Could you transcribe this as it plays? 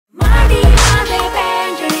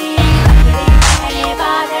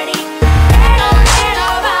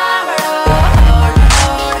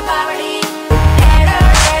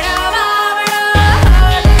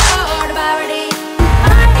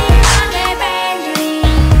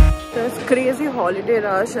holiday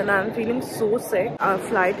rush and I'm feeling so sick. Our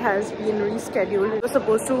flight has been rescheduled. It was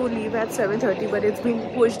supposed to leave at 7:30 but it's been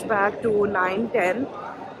pushed back to 9:10.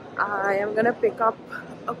 I am gonna pick up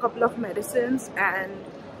a couple of medicines and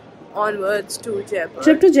onwards to Jaipur.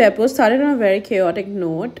 Trip to Jaipur started on a very chaotic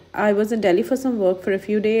note. I was in Delhi for some work for a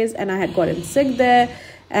few days and I had gotten sick there,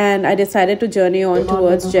 and I decided to journey on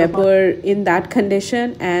towards Jaipur in that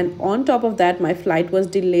condition, and on top of that my flight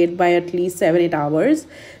was delayed by at least 7-8 hours.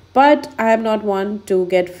 But I am not one to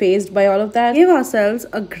get phased by all of that. We gave ourselves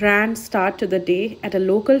a grand start to the day at a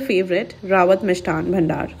local favorite, Rawat Misthan,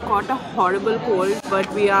 Bhandar. Got a horrible cold,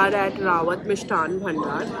 but we are at Rawat Misthan,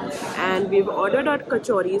 Bhandar, and we've ordered our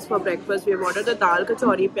kachoris for breakfast. We've ordered the dal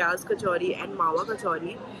kachori, pyaz kachori and mawa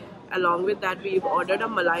kachori. Along with that, we've ordered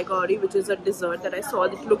a malai gauri, which is a dessert that I saw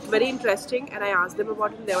that looked very interesting, and I asked them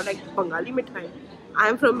about it and they were like, Bengali mithai. I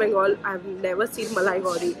am from Bengal. I've never seen malai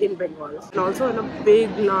gauri in Bengal. And also in a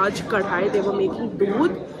big, large kadhai, they were making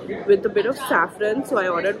doodh with a bit of saffron. So I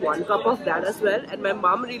ordered 1 cup of that as well. And my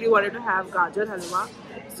mom really wanted to have gajar halwa,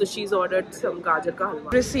 so she's ordered some gajar ka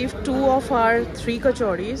halwa. Received 2 of our 3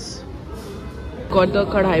 kachoris. Got the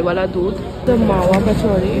kadhai wala doodh, the mawa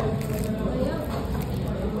kachori.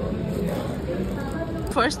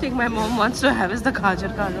 First thing my mom wants to have is the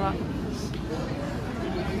gajar ka halwa.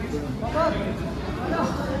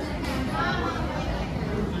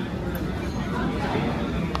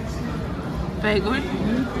 Very good.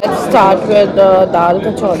 Let's start with the dal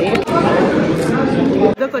kachori.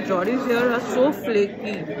 The kachoris here are so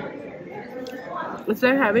flaky. It's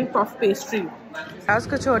like having puff pastry. Pyaz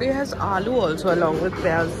kachori has aloo also along with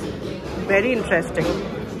pyaz. Very interesting.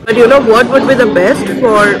 But you know what would be the best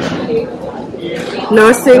for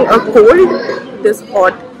nursing a cold? This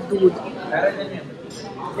hot doodh.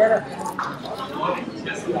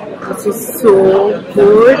 This is so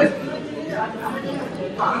good.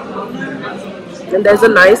 And there's a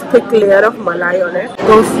nice thick layer of malai on it.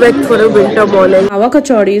 Perfect for a winter morning. Our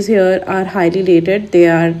kachoris here are highly rated. They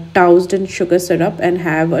are doused in sugar syrup and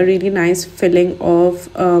have a really nice filling of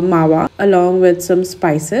mawa along with some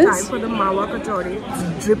spices. Time for the mawa kachori.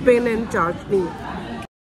 It's dripping in chutney.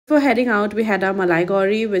 Before heading out, we had our malai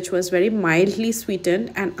gauri, which was very mildly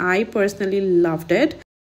sweetened, and I personally loved it.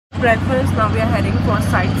 Breakfast. Now we are heading for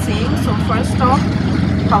sightseeing. So first stop,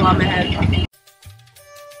 Hawa Mahal.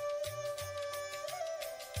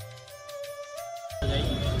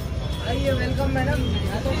 Welcome, madam.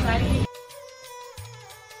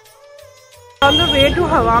 On the way to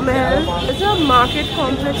Hawa Mahal, it's a market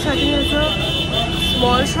complex. I think it's a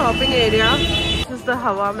small shopping area. This is the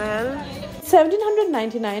Hawa Mahal.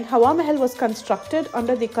 1799, Hawa Mahal was constructed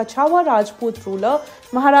under the Kachawa Rajput ruler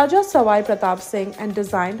Maharaja Sawai Pratap Singh and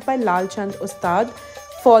designed by Lal Chand Ustad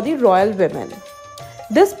for the royal women.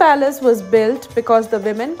 This palace was built because the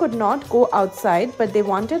women could not go outside, but they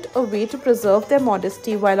wanted a way to preserve their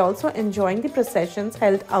modesty while also enjoying the processions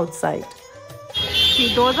held outside.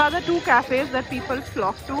 See, those are the 2 cafes that people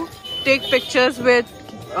flock to take pictures with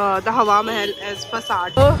the Hawa Mahal as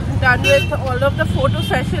facade. So, done with all of the photo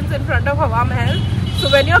sessions in front of Hawa Mahal. So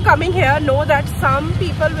when you're coming here, know that some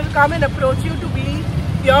people will come and approach you to be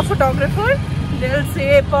your photographer. They'll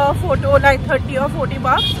say per photo like 30 or 40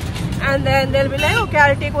 bucks. And then they'll be like, okay,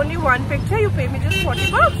 I'll take only 1 picture, you pay me just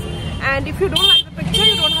 40 bucks. And if you don't like the picture,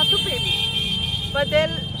 you don't have to pay me. But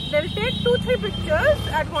they'll take 2-3 pictures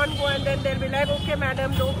at one go, and then they'll be like, okay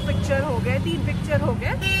madam, 2 picture ho gaye, 3 picture ho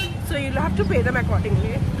gaye. So you'll have to pay them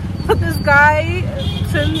accordingly. So this guy,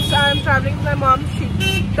 since I'm traveling with my mom, she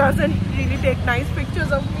doesn't really take nice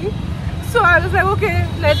pictures of me. So I was like, okay,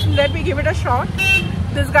 let me give it a shot.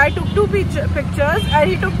 This guy took 2 pictures and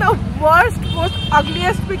he took the worst, most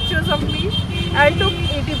ugliest pictures of me and took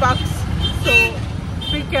 80 bucks. So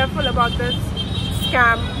be careful about this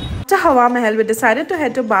scam. After Hawa Mahal, we decided to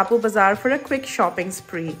head to Bapu Bazar for a quick shopping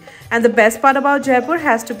spree. And the best part about Jaipur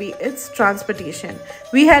has to be its transportation.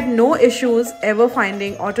 We had no issues ever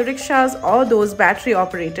finding auto rickshaws or those battery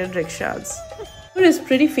operated rickshaws. Jaipur is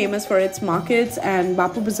pretty famous for its markets, and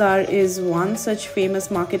Bapu Bazar is one such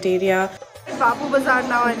famous market area. Bapu Bazar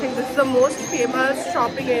now, I think this is the most famous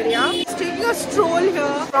shopping area. Just taking a stroll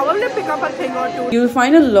here, probably pick up a thing or 2. You'll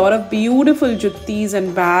find a lot of beautiful juttis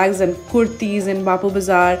and bags and kurtis in Bapu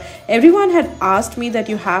Bazar. Everyone had asked me that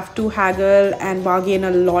you have to haggle and bargain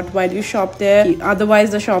a lot while you shop there.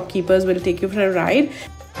 Otherwise, the shopkeepers will take you for a ride.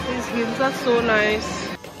 These heels are so nice.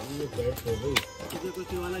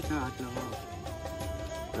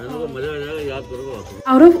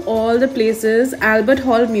 Out of all the places, Albert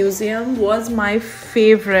Hall Museum was my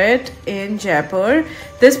favorite in Jaipur.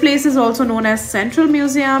 This place is also known as Central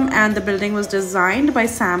Museum, and the building was designed by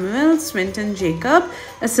Samuel Swinton Jacob,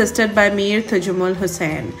 assisted by Mir Tajamul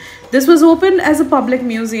Hussain. This was opened as a public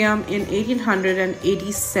museum in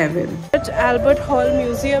 1887. Albert Hall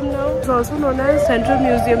Museum now is also known as Central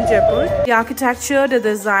Museum Jaipur. The architecture, the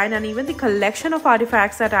design, and even the collection of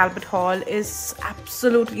artifacts at Albert Hall is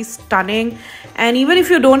absolutely stunning. And even if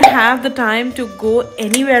you don't have the time to go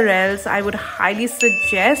anywhere else, I would highly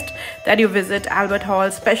suggest that you visit Albert Hall,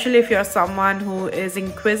 especially if you're someone who is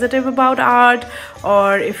inquisitive about art,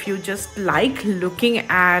 or if you just like looking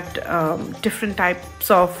at different types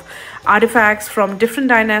of artifacts from different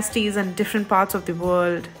dynasties and different parts of the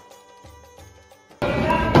world.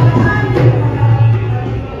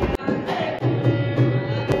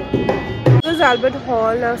 This is Albert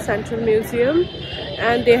Hall Central Museum,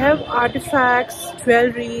 and they have artifacts,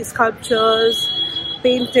 jewelry, sculptures,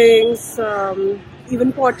 paintings,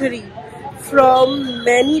 even pottery from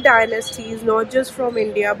many dynasties, not just from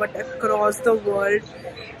India but across the world.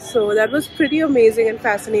 So that was pretty amazing and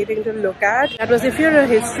fascinating to look at. That was, if you're a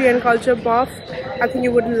history and culture buff, I think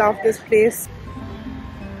you would love this place.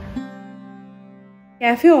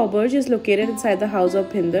 Cafe Auberge is located inside the house of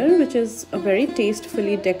Bhandar, which is a very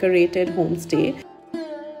tastefully decorated homestay.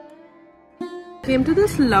 Came to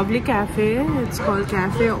this lovely cafe. It's called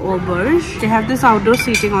Cafe Auberge. They have this outdoor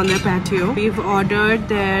seating on their patio. We've ordered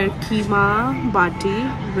their keema bati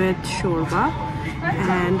with shorba,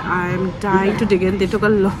 and I'm dying to dig in. They took a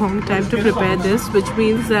long time to prepare this, which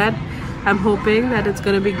means that I'm hoping that it's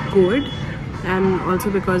gonna be good. And also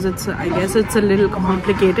because I guess it's a little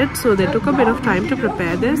complicated, so they took a bit of time to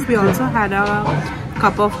prepare this. We also had a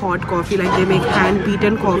cup of hot coffee, like they make hand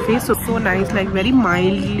beaten coffee, so nice, like very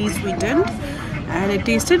mildly sweetened, and it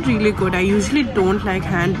tasted really good. I usually don't like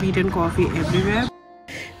hand beaten coffee everywhere.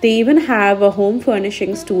 They even have a home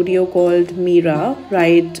furnishing studio called Mira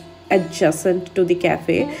right adjacent to the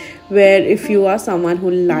cafe, where if you are someone who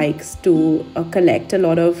likes to collect a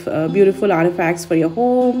lot of beautiful artifacts for your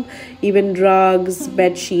home, even rugs,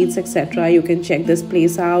 bed sheets, etc., you can check this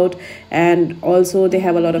place out. And also they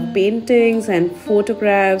have a lot of paintings and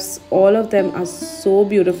photographs. All of them are so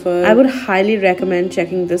beautiful. I would highly recommend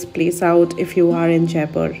checking this place out if you are in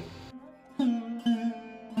Jaipur.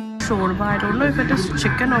 Shorba, I don't know if it is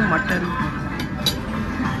chicken or mutton.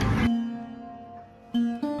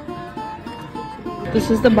 This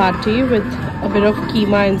is the bati with a bit of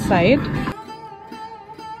keema inside.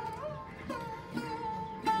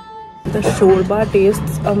 The shorba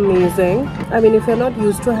tastes amazing. I mean, if you're not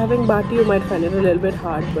used to having bati, you might find it a little bit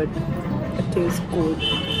hard, but it tastes good.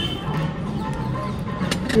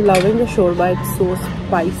 Loving the shorba, it's so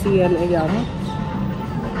spicy and yum.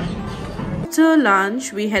 After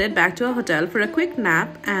lunch, we headed back to our hotel for a quick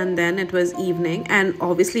nap, and then it was evening, and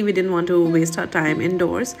obviously we didn't want to waste our time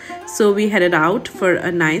indoors, so we headed out for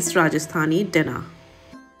a nice Rajasthani dinner.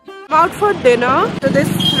 I'm out for dinner to this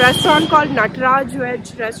restaurant called Nataraj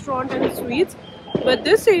Veg Restaurant and Sweets, but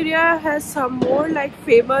this area has some more like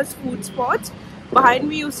famous food spots. Behind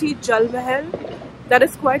me you see Jal Mahal, that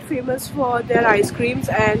is quite famous for their ice creams,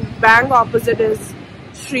 and bang opposite is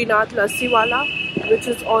Srinath Lassi Wala, which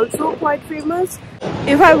is also quite famous.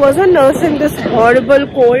 If I wasn't nursing this horrible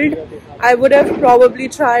cold, I would have probably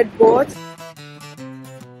tried both.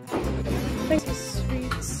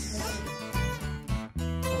 Sweets.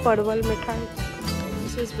 Parwal mithai.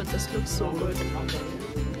 This looks so good.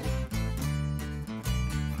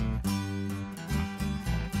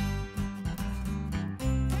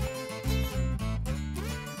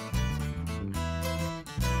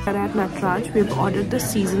 At Nataraj, we've ordered the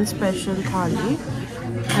season special thali,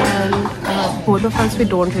 and both of us, we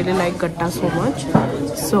don't really like gatta so much.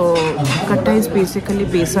 So gatta is basically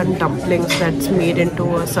besan dumplings that's made into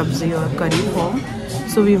a sabzi or curry form.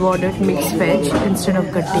 So we've ordered mixed veg instead of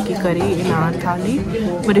gatte ki curry in our thali.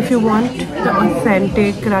 But if you want the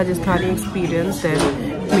authentic Rajasthani experience, then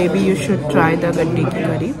maybe you should try the gatte ki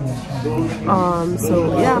curry.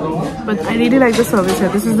 So yeah, but I really like the service here.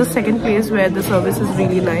 This is the second place where the service is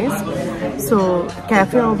really nice. So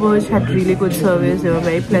Cafe Auberge had really good service. They were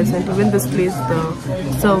very pleasant. Even this place,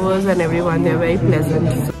 the servers and everyone, they're very pleasant.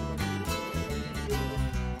 So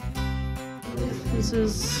this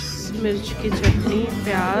is mirch ki chutney,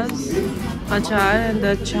 pyaz, achar, and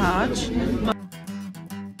the chaach.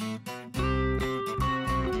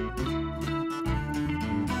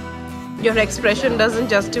 Your expression doesn't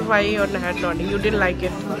justify your head nodding. You didn't like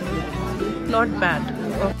it. Not bad.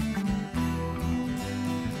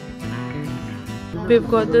 We've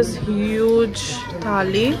got this huge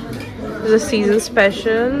thali. This is a season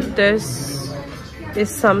special. This is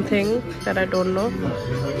something that I don't know.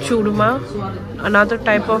 Churma, another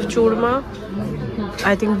type of churma.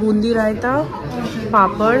 I think bundi raita,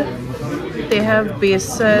 papad. They have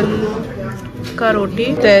besan ka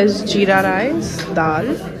roti. There's jeera rice,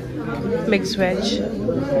 dal, mixed veg.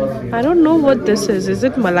 I don't know what this is. Is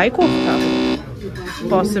it malai kofta?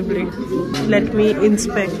 Possibly. Let me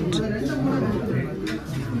inspect.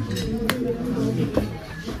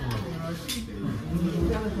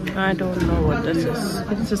 I don't know what this is.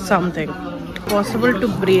 It's just something. Possible to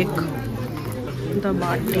break the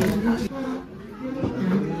bati.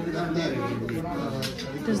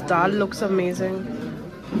 This dal looks amazing.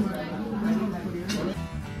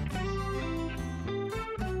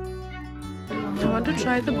 I want to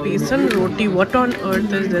try the besan roti. What on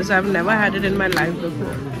earth is this? I've never had it in my life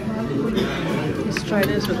before. Let's try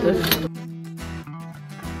this with this.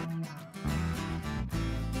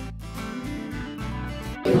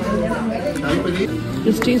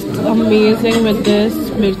 This tastes amazing with this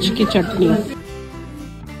mirch ki chutney.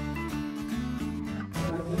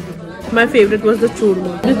 My favorite was the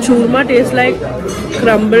churma. The churma tastes like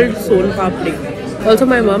crumbled son papdi. Also,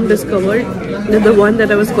 my mom discovered that the one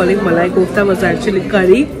that I was calling malai kofta was actually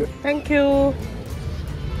curry. Thank you.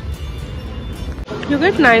 You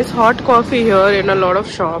get nice hot coffee here in a lot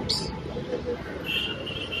of shops.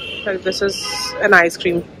 Like this is an ice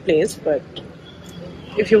cream place, but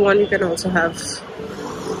if you want, you can also have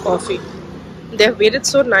coffee. They have made it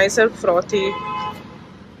so nice and frothy.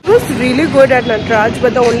 It was really good at Nataraj,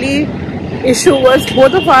 but the only issue was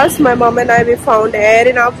both of us, my mom and I, we found air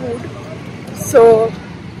in our food. So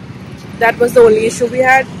that was the only issue we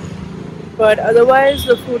had. But otherwise,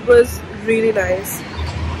 the food was really nice.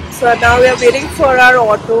 So now we are waiting for our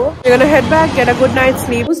auto. We're gonna head back, get a good night's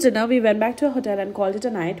sleep. Post dinner, we went back to a hotel and called it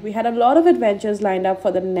a night. We had a lot of adventures lined up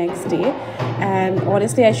for the next day, and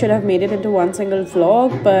honestly I should have made it into one single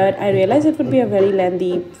vlog, but I realized it would be a very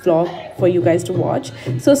lengthy vlog for you guys to watch.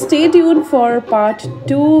 So stay tuned for part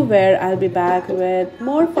 2, where I'll be back with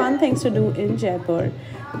more fun things to do in Jaipur.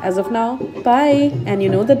 As of now, bye, and you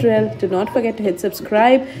know the drill. Do not forget to hit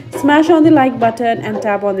subscribe, smash on the like button and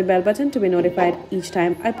tap on the bell button to be notified each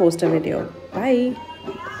time I post a video. Bye.